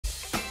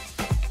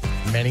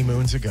Many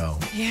moons ago,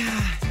 Yeah.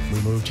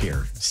 we moved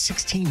here.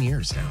 16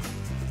 years now.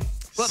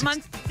 What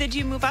month did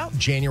you move out?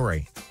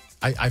 January.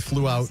 I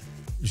flew out.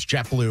 It was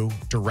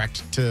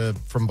JetBlue,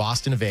 from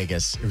Boston to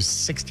Vegas. It was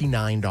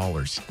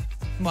 $69.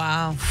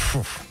 Wow.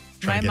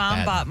 My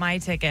mom bought my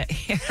ticket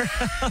here.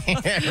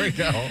 There we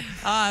go.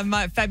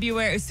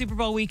 February, Super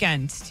Bowl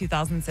weekend,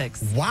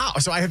 2006. Wow.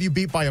 So I have you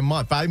beat by a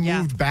month. I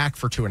moved back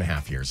for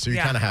 2.5 years. So you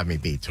kind of have me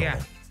beat total.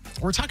 Yeah.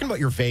 We're talking about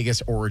your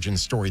Vegas origin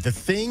story. The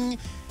thing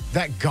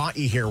that got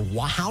you here,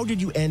 how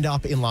did you end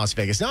up in Las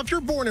Vegas? Now, if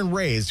you're born and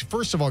raised,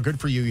 first of all, good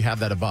for you. You have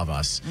that above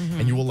us,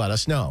 and you will let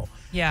us know.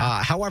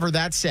 Yeah. However,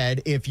 that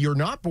said, if you're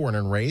not born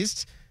and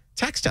raised,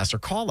 text us or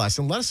call us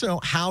and let us know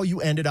how you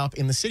ended up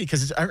in the city,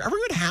 because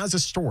everyone has a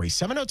story.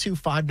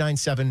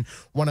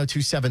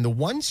 702-597-1027. The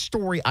one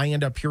story I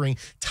end up hearing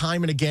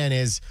time and again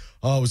is,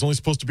 I was only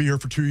supposed to be here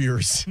for 2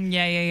 years.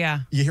 Yeah.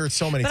 You hear it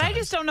so many times. But I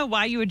just don't know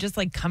why you would just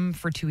come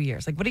for 2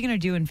 years. What are you going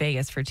to do in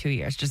Vegas for 2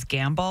 years? Just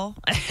gamble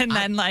and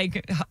then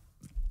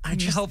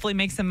hopefully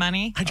make some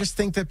money? I just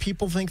think that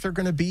people think they're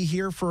going to be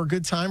here for a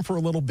good time for a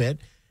little bit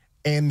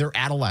in their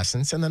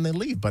adolescence, and then they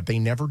leave, but they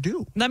never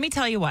do. Let me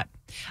tell you what.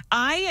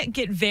 I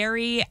get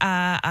very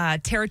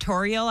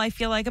territorial, I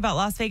feel like, about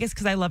Las Vegas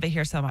because I love it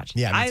here so much.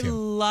 Yeah, me too. I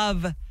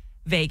love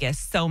Vegas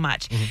so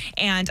much.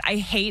 And I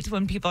hate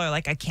when people are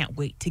like, I can't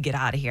wait to get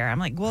out of here. I'm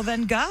like, well,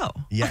 then go.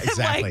 Yeah,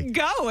 exactly.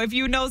 Go if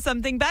you know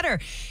something better.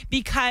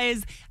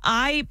 Because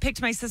I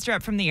picked my sister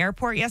up from the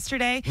airport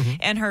yesterday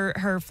and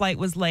her flight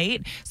was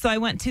late. So I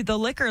went to the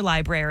liquor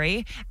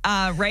library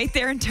right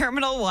there in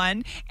Terminal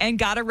 1 and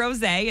got a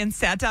rosé and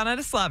sat down at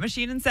a slot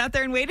machine and sat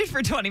there and waited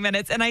for 20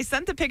 minutes. And I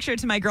sent the picture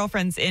to my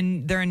girlfriends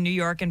they're in New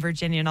York and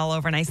Virginia and all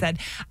over. And I said,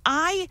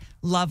 I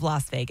love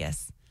Las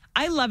Vegas.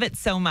 I love it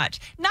so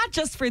much. Not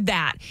just for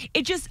that.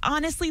 It just,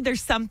 honestly,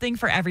 there's something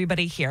for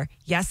everybody here.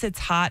 Yes, it's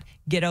hot.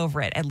 Get over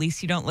it. At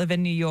least you don't live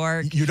in New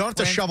York. You don't have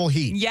to shovel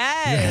heat.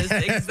 Yes,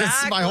 exactly.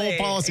 That's my whole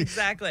policy.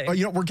 Exactly.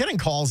 We're getting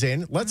calls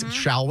in.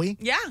 Shall we?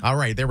 Yeah. All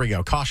right, there we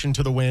go. Caution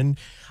to the wind.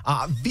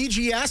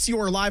 VGS, you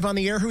are live on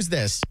the air. Who's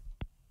this?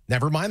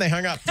 Never mind, they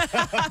hung up.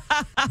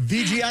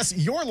 VGS,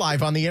 you're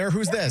live on the air.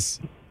 Who's this?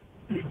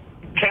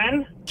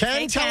 Ken?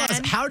 Ken, tell us,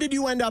 how did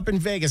you end up in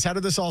Vegas? How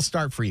did this all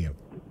start for you?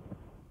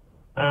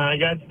 I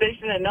got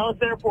stationed at Nellis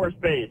Air Force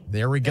Base.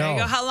 There we go. There you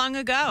go. How long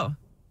ago?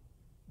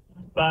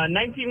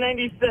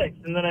 1996.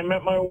 And then I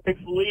met my wife,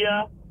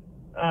 Leah.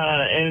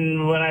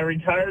 And when I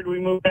retired, we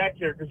moved back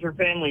here because her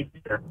family's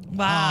here.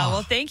 Wow. Oh.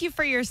 Well, thank you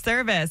for your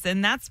service.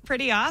 And that's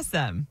pretty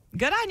awesome.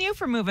 Good on you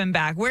for moving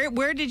back.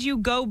 Where did you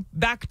go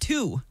back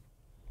to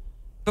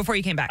before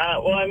you came back?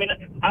 Well, I mean,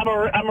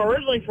 I'm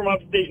originally from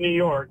upstate New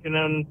York. And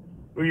then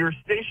we were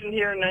stationed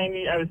here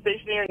I was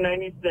stationed here in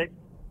 96.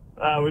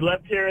 We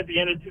left here at the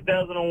end of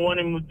 2001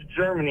 and moved to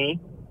Germany.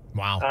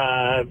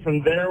 Wow.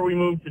 From there, we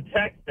moved to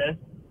Texas.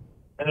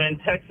 And then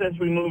Texas,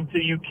 we moved to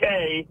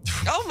UK.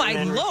 Oh, my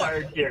and then Lord.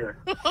 retired here.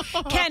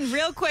 Ken,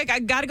 real quick, I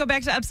got to go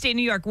back to upstate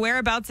New York.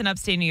 Whereabouts in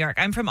upstate New York?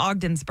 I'm from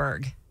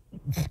Ogdensburg.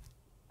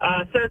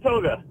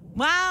 Saratoga.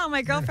 Wow,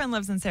 my girlfriend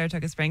lives in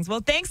Saratoga Springs.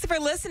 Well, thanks for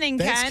listening,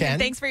 Thanks, Ken.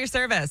 Thanks for your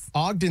service.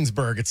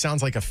 Ogdensburg, it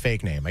sounds like a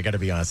fake name. I got to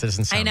be honest. It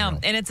doesn't sound I know. real.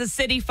 And it's a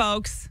city,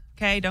 folks.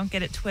 Okay, don't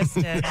get it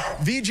twisted.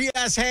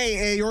 VGS,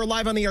 hey, you're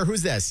live on the air.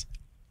 Who's this?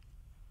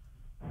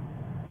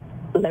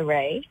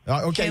 Lorraine.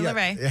 Okay, Hey,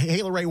 Lorraine.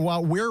 Hey, Lorraine.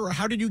 Well,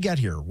 how did you get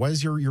here? What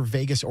is your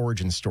Vegas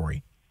origin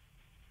story?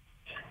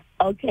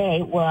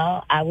 Okay,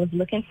 well, I was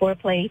looking for a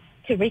place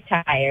to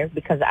retire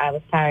because I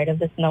was tired of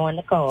the snow and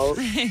the cold.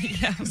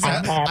 Yeah.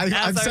 I'm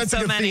As are sensing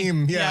so a many.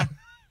 theme. Yeah.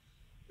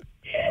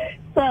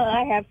 So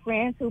I have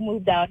friends who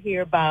moved out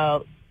here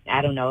about,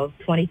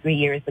 23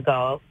 years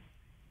ago.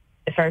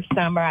 The first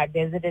summer I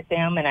visited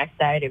them, and I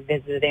started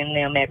visiting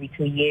them every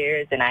 2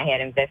 years, and I had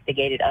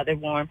investigated other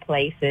warm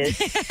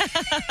places.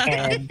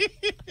 And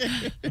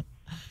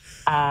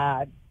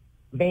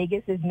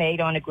Vegas is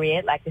made on a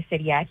grid like the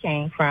city I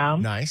came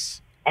from.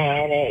 Nice.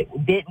 And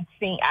it didn't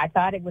seem, I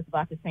thought it was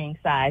about the same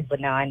size,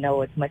 but now I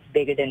know it's much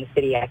bigger than the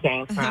city I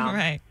came from.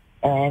 Right.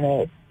 And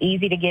it's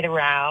easy to get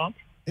around.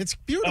 It's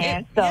beautiful.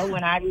 And so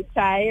when I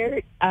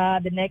retired,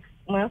 the next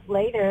month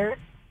later,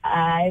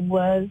 I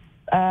was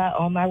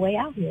on my way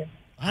out here.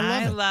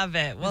 I love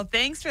it. Well,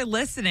 thanks for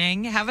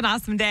listening. Have an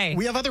awesome day.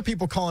 We have other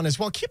people calling as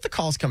well. Keep the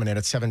calls coming in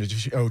at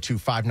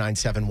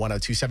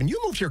 702-597-1027. You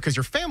moved here because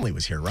your family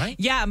was here, right?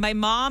 Yeah, my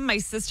mom, my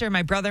sister,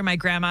 my brother, my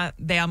grandma,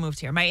 they all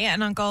moved here. My aunt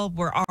and uncle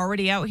were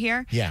already out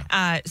here.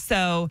 Yeah.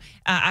 So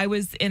I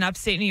was in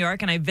upstate New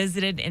York and I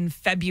visited in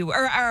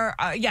February.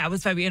 It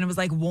was February and it was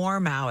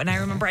warm out. And I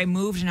remember I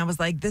moved and I was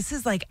like, this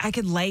is I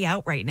could lay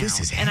out right now.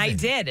 This is and I heaven.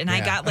 did. And I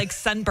got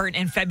sunburnt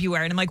in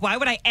February. And I'm like, why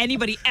would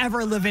anybody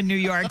ever live in New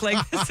York?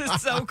 This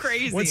is so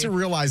crazy. Once you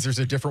realize there's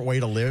a different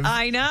way to live.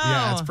 I know.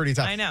 Yeah, it's pretty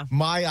tough. I know.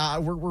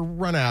 We're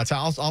running out of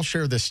time. I'll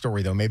share this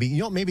story though. Maybe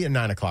at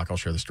 9 o'clock I'll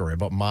share the story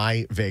about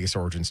my Vegas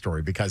origin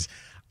story because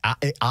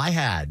I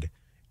had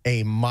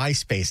a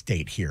MySpace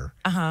date here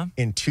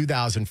in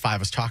 2005. I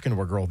was talking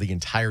to a girl the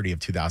entirety of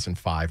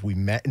 2005. We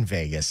met in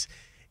Vegas.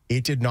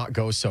 It did not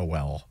go so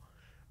well,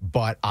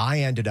 but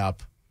I ended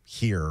up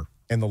here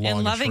And the long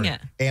and loving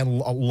it. And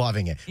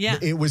loving it. Yeah.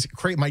 It was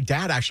great. My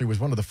dad actually was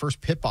one of the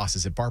first pit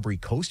bosses at Barbary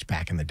Coast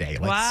back in the day,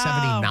 like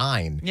Wow.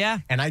 79. Yeah.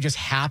 And I just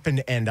happened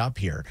to end up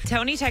here.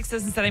 Tony texted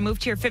us and said, I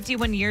moved here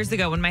 51 years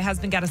ago when my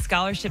husband got a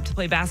scholarship to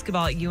play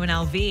basketball at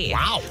UNLV.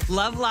 Wow.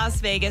 Love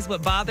Las Vegas.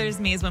 What bothers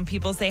me is when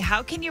people say,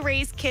 how can you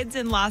raise kids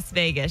in Las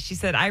Vegas? She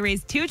said, I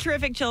raised 2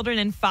 terrific children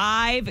and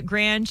 5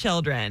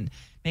 grandchildren.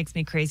 Makes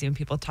me crazy when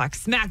people talk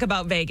smack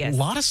about Vegas. A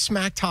lot of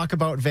smack talk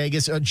about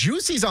Vegas.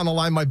 Juicy's on the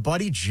line, my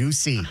buddy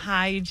Juicy.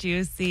 Hi,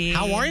 Juicy.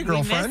 How are you,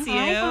 girlfriend? We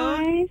miss you.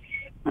 Hi.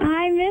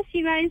 I miss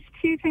you guys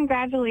too.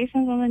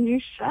 Congratulations on the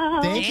new show.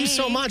 Thank you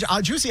so much.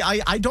 Juicy,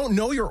 I don't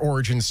know your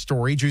origin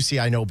story.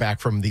 Juicy, I know back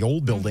from the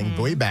old building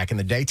way back in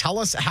the day. Tell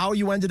us how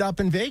you ended up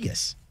in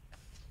Vegas.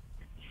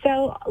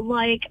 So,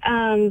 like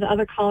the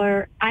other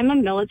caller, I'm a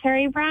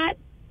military brat,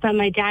 but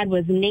my dad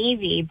was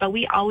Navy, but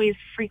we always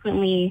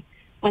frequently,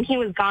 when he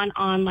was gone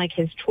on like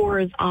his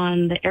tours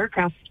on the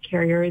aircraft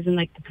carriers in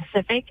like the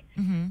Pacific,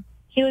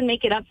 he would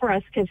make it up for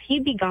us because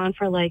he'd be gone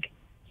for like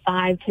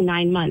 5 to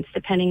 9 months,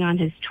 depending on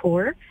his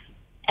tour.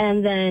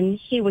 And then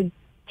he would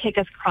take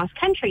us cross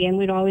country, and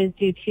we'd always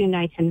do 2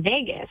 nights in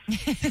Vegas.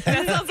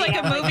 That sounds like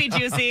a movie,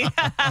 Juicy.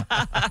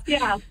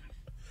 Yeah.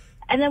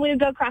 And then we would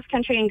go cross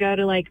country and go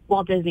to like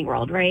Walt Disney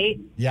World, right?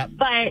 Yep.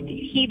 But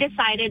he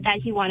decided that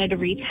he wanted to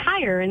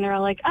retire, and they're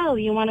like, oh,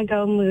 you want to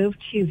go move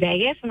to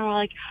Vegas? And we're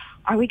like,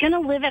 are we going to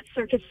live at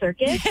Circus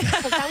Circus?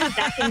 Because that was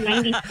back in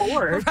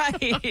 94.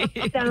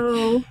 Right.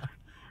 So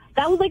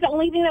that was like the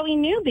only thing that we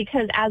knew,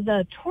 because as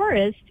a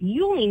tourist,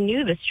 you only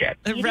knew the Strip.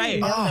 You Right.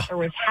 didn't know that there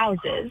was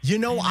houses. You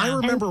know, I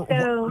remember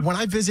And so- when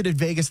I visited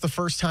Vegas the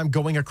first time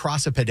going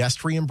across a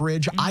pedestrian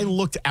bridge, I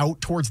looked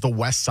out towards the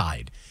west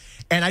side,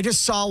 and I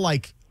just saw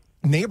like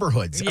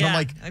neighborhoods. And I'm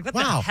like, what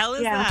wow, the hell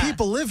is Yeah. that?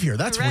 people live here.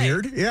 That's Right.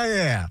 weird.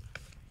 Yeah.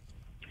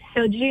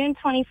 So June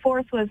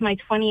 24th was my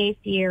 28th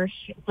year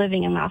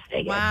living in Las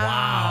Vegas.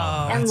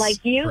 Wow. And That's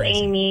like you, crazy.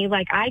 Amy,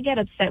 like I get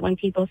upset when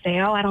people say,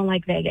 oh, I don't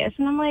like Vegas.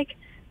 And I'm like,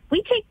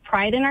 we take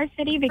pride in our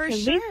city because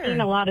we've sure.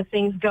 seen a lot of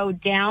things go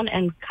down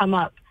and come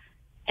up,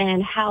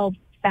 and how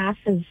fast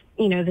as,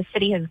 the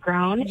city has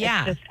grown.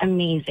 Yeah. It's just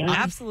amazing.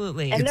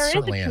 Absolutely. And It there is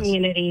certainly a is.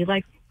 community.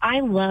 Like, I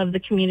love the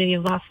community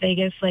of Las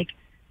Vegas. Like,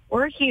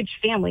 we're a huge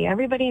family.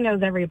 Everybody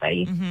knows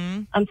everybody,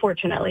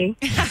 unfortunately.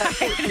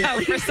 Yeah,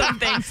 for some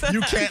things.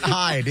 You can't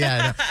hide.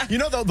 Yeah. You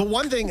know, the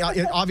one thing,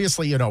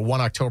 obviously,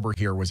 1 October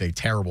here was a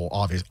terrible,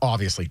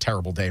 obviously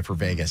terrible day for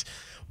Vegas.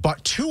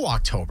 But 2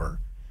 October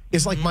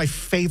is like my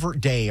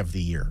favorite day of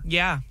the year.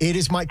 Yeah. It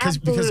is because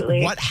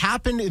Absolutely. what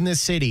happened in this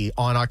city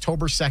on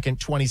October 2nd,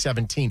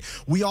 2017,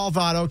 we all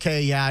thought,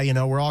 okay, yeah,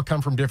 we're all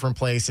come from different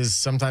places.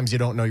 Sometimes you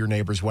don't know your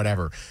neighbors,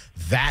 whatever.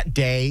 That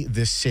day,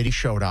 this city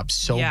showed up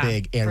so Yeah,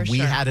 big, and for we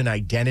sure. had an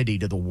identity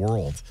to the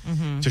world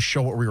to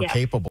show what we were Yeah.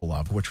 capable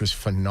of, which was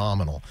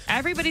phenomenal.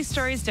 Everybody's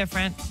story is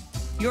different.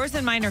 Yours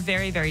and mine are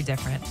very, very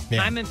different.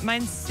 Yeah.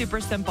 Mine's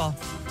super simple.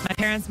 My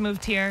parents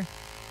moved here.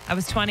 I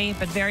was 20,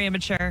 but very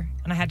immature,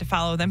 and I had to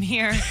follow them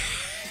here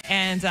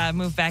and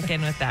move back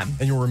in with them.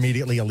 And you were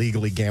immediately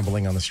illegally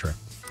gambling on the Strip.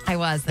 I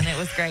was, and it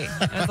was great.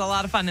 It was a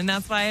lot of fun, and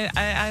that's why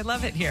I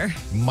love it here.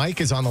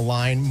 Mike is on the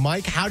line.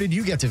 Mike, how did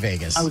you get to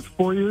Vegas? I was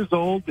 4 years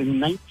old in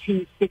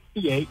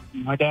 1968.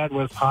 My dad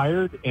was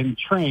hired and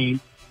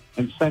trained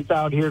and sent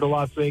out here to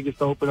Las Vegas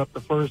to open up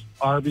the first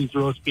Arby's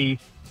roast beef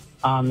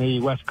on the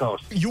West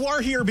Coast. You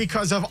are here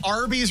because of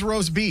Arby's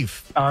roast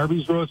beef.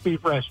 Arby's roast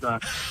beef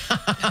restaurant.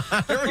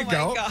 There we my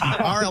go.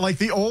 God. All right, like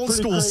the old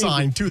Pretty school crazy.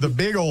 sign, too, the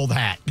big old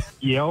hat.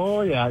 Yeah,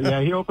 oh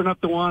yeah. He opened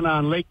up the one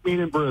on Lake Mead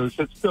and Bruce.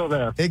 It's still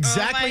there.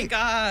 Exactly. Oh, my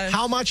gosh.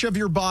 How much of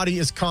your body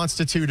is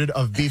constituted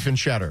of beef and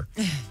cheddar?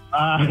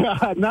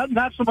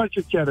 Not so much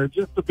the cheddar,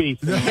 just the beef.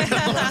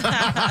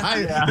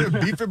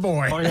 Beef and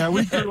boy. Oh yeah,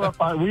 we grew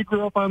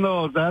up on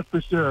those. That's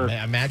for sure.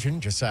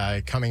 Imagine just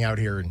coming out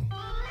here and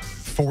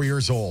 4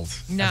 years old.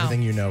 No.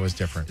 Everything you know is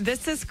different.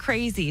 This is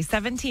crazy.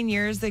 17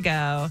 years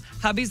ago,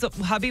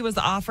 hubby was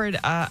offered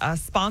a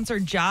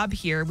sponsored job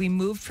here. We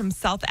moved from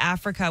South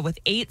Africa with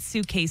 8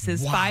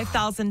 suitcases, Wow.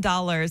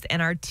 $5,000,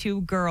 and our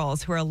 2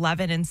 girls who are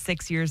 11 and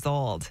 6 years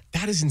old.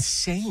 That is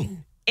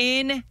insane.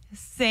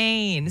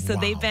 Insane. So Wow.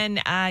 they've been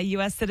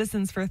U.S.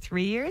 citizens for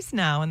 3 years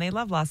now, and they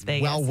love Las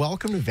Vegas. Well,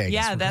 welcome to Vegas.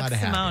 yeah, We're glad that's to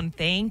have you. Simone.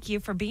 Thank you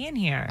for being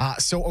here.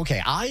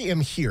 Okay, I am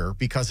here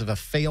because of a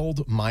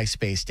failed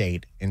MySpace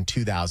date in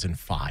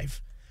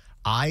 2005.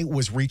 I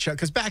was reached out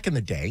because back in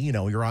the day,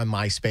 you're on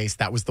MySpace.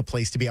 That was the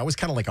place to be. I was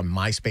kind of like a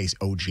MySpace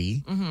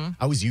OG.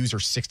 I was user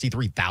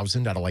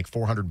 63,000 out of like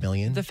 400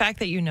 million. The fact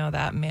that you know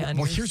that, man,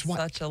 Well, you're here's what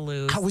such a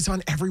lose. I was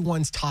on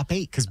everyone's top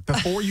 8 because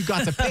before you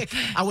got to pick,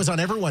 I was on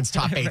everyone's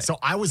top 8. So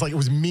I was like, it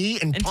was me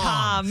and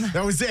Tom.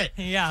 That was it.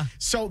 Yeah.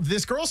 So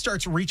this girl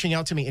starts reaching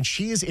out to me, and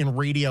she is in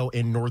radio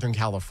in Northern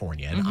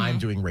California, and I'm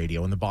doing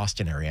radio in the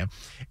Boston area.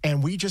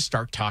 And we just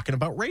start talking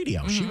about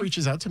radio. She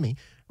reaches out to me.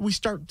 We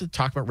start to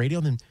talk about radio,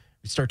 and then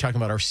we start talking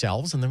about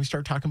ourselves, and then we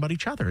start talking about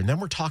each other. And then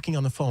we're talking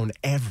on the phone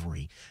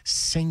every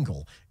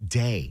single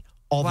day,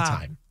 all the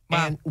time.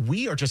 Wow. And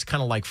we are just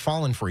kind of like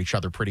falling for each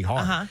other pretty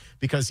hard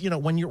because, you know,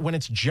 when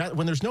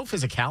there's no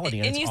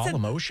physicality and it's all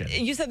emotion.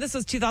 You said this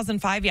was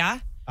 2005, yeah?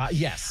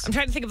 Yes. I'm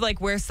trying to think of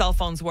like where cell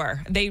phones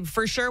were. They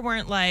for sure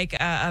weren't like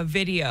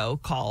video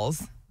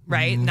calls,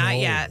 right? No, not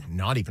yet.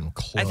 Not even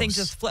close. I think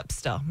just flip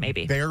still,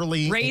 maybe.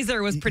 Barely.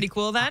 Razor was pretty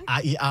cool then.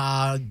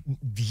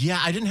 Yeah,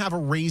 I didn't have a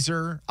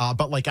Razor,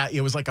 but like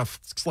it was like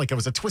it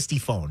was a twisty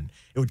phone.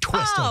 It would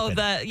twist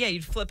open.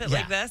 You'd flip it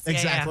like this.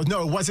 Exactly.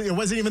 No, it wasn't. It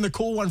wasn't even the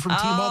cool one from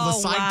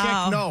T-Mobile, the Sidekick.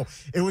 Wow. No,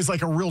 it was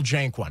like a real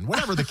jank one.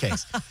 Whatever the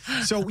case.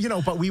 So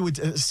but we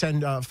would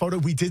send photo.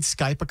 We did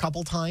Skype a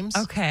couple times.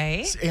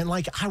 Okay. And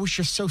like I was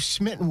just so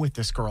smitten with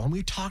this girl, and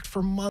we talked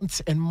for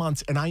months and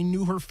months. And I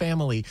knew her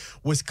family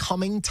was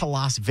coming to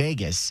Las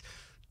Vegas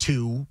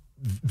to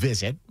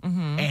visit,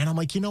 and I'm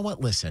like, you know what?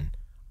 Listen.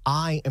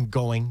 I am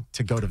going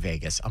to go to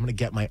Vegas. I'm going to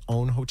get my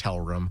own hotel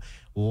room.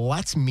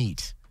 Let's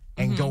meet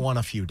and go on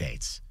a few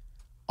dates.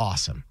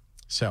 Awesome.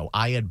 So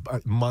I had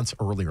months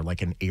earlier,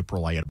 like in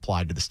April, I had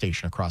applied to the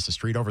station across the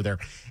street over there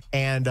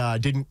and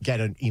didn't get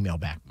an email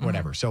back,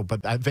 whatever. So,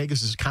 but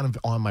Vegas is kind of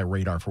on my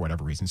radar for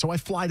whatever reason. So I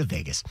fly to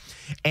Vegas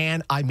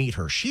and I meet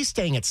her. She's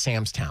staying at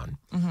Sam's Town.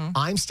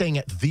 I'm staying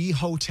at the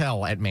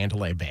hotel at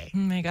Mandalay Bay. Oh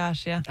my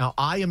gosh, yeah. Now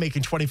I am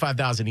making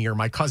 $25,000 a year.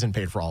 My cousin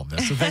paid for all of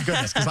this. So thank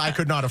goodness, because I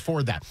could not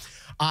afford that.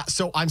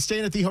 So I'm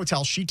staying at the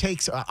hotel. She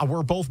takes,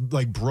 we're both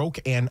like broke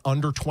and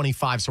under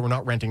 25, so we're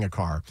not renting a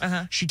car.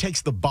 She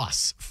takes the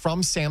bus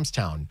from Sam's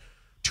Town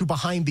to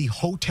behind the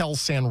Hotel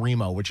San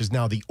Remo, which is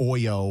now the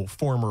Oyo,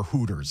 former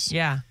Hooters.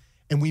 Yeah.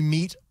 And we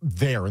meet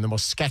there in the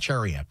most sketch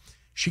area.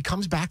 She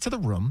comes back to the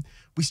room.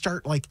 We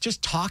start like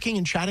just talking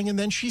and chatting, and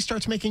then she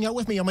starts making out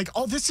with me. I'm like,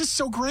 oh, this is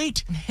so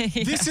great.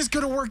 This is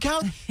going to work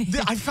out.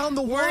 I found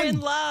the one. We're in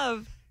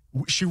love.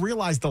 She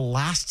realized the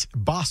last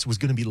bus was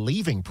going to be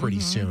leaving pretty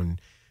soon.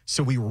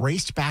 So we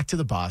raced back to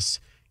the bus,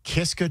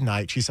 kissed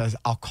goodnight. She says,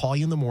 I'll call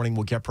you in the morning.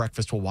 We'll get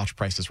breakfast. We'll watch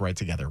Price is Right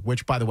together.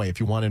 Which, by the way, if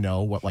you want to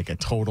know what like a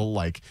total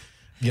like,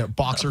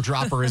 boxer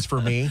dropper is for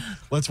me,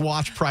 let's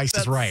watch Price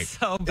is Right.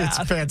 So bad. It's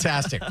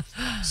fantastic.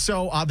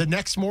 So the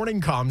next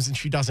morning comes and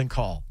she doesn't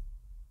call.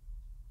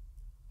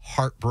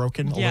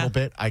 Heartbroken a little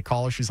bit. I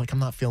call her. She's like, I'm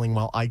not feeling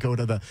well. I go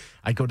to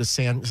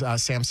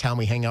Sam's Town.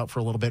 We hang out for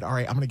a little bit. All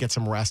right, I'm going to get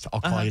some rest.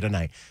 I'll call you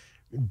tonight.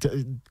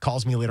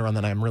 Calls me later on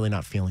that I'm really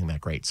not feeling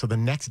that great. So the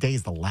next day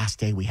is the last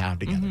day we have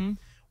together.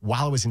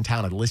 While I was in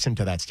town, I listened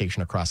to that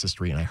station across the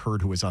street and I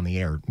heard who was on the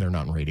air. They're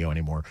not in radio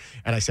anymore.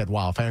 And I said,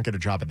 wow, if I don't get a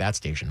job at that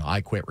station,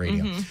 I quit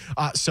radio.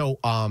 So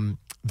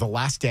the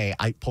last day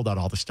I pulled out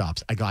all the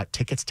stops. I got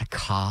tickets to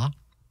Ka.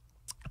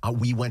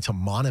 We went to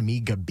Mon Ami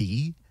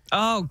Gabi.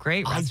 Oh,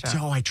 great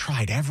restaurant. I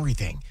tried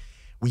everything.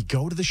 We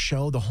go to the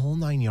show, the whole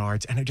 9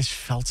 yards, and I just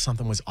felt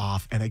something was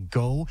off. And I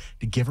go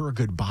to give her a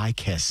goodbye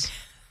kiss.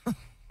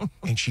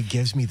 And she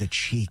gives me the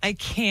cheek. I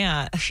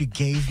can't. She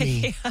gave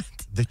me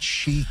the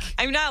cheek.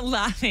 I'm not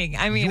laughing.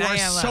 I mean, you I are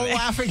am so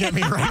laughing at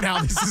me right now.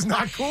 This is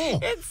not cool.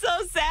 It's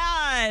so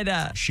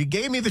sad. She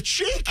gave me the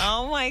cheek.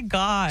 Oh, my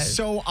God.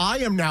 So I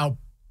am now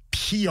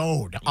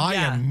PO'd. I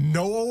am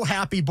no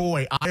happy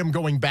boy. I am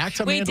going back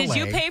to Mandalay. Wait,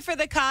 did you pay for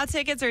the Ka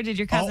tickets or did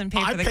your cousin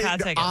pay for the Ka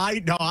tickets?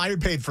 I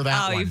paid for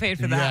that one. Oh, you paid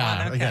for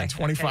that one. Okay. Yeah,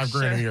 25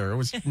 grand a year. It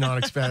was not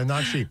expensive,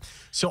 not cheap.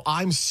 So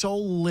I'm so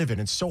livid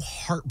and so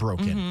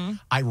heartbroken.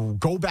 I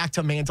go back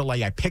to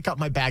Mandalay. I pick up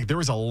my bag. There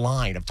is a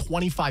line of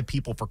 25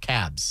 people for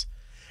cabs.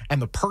 And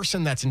the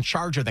person that's in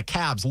charge of the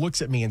cabs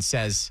looks at me and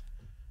says,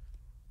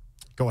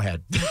 go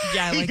ahead.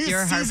 Yeah, like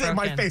you're heartbroken. He sees it in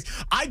my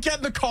face. I get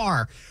in the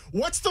car.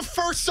 What's the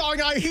first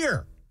song I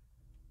hear?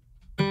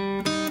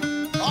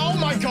 Oh,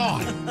 my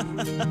God.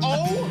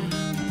 Oh,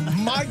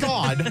 my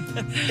God.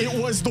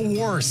 It was the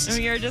worst.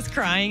 So you're just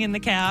crying in the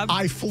cab?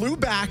 I flew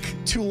back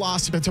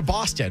to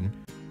Boston,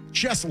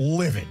 just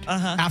livid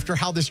after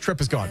how this trip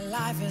has gone.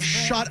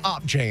 Shut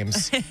up,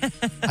 James.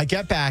 I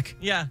get back.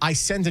 Yeah. I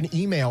send an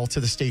email to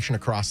the station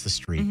across the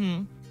street.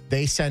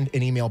 They send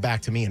an email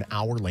back to me an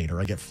hour later.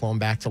 I get flown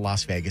back to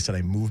Las Vegas and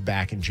I move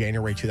back in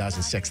January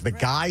 2006. The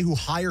guy who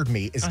hired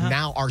me is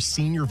now our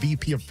senior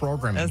VP of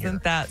programming.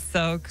 Isn't that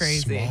so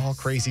crazy? Small,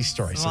 crazy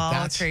story. Small, so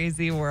that's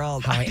crazy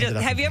world.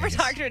 Have you ever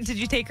talked to her? Did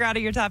you take her out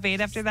of your top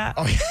 8 after that?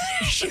 Oh, yeah.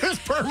 She was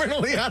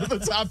permanently out of the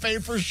top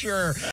 8 for sure.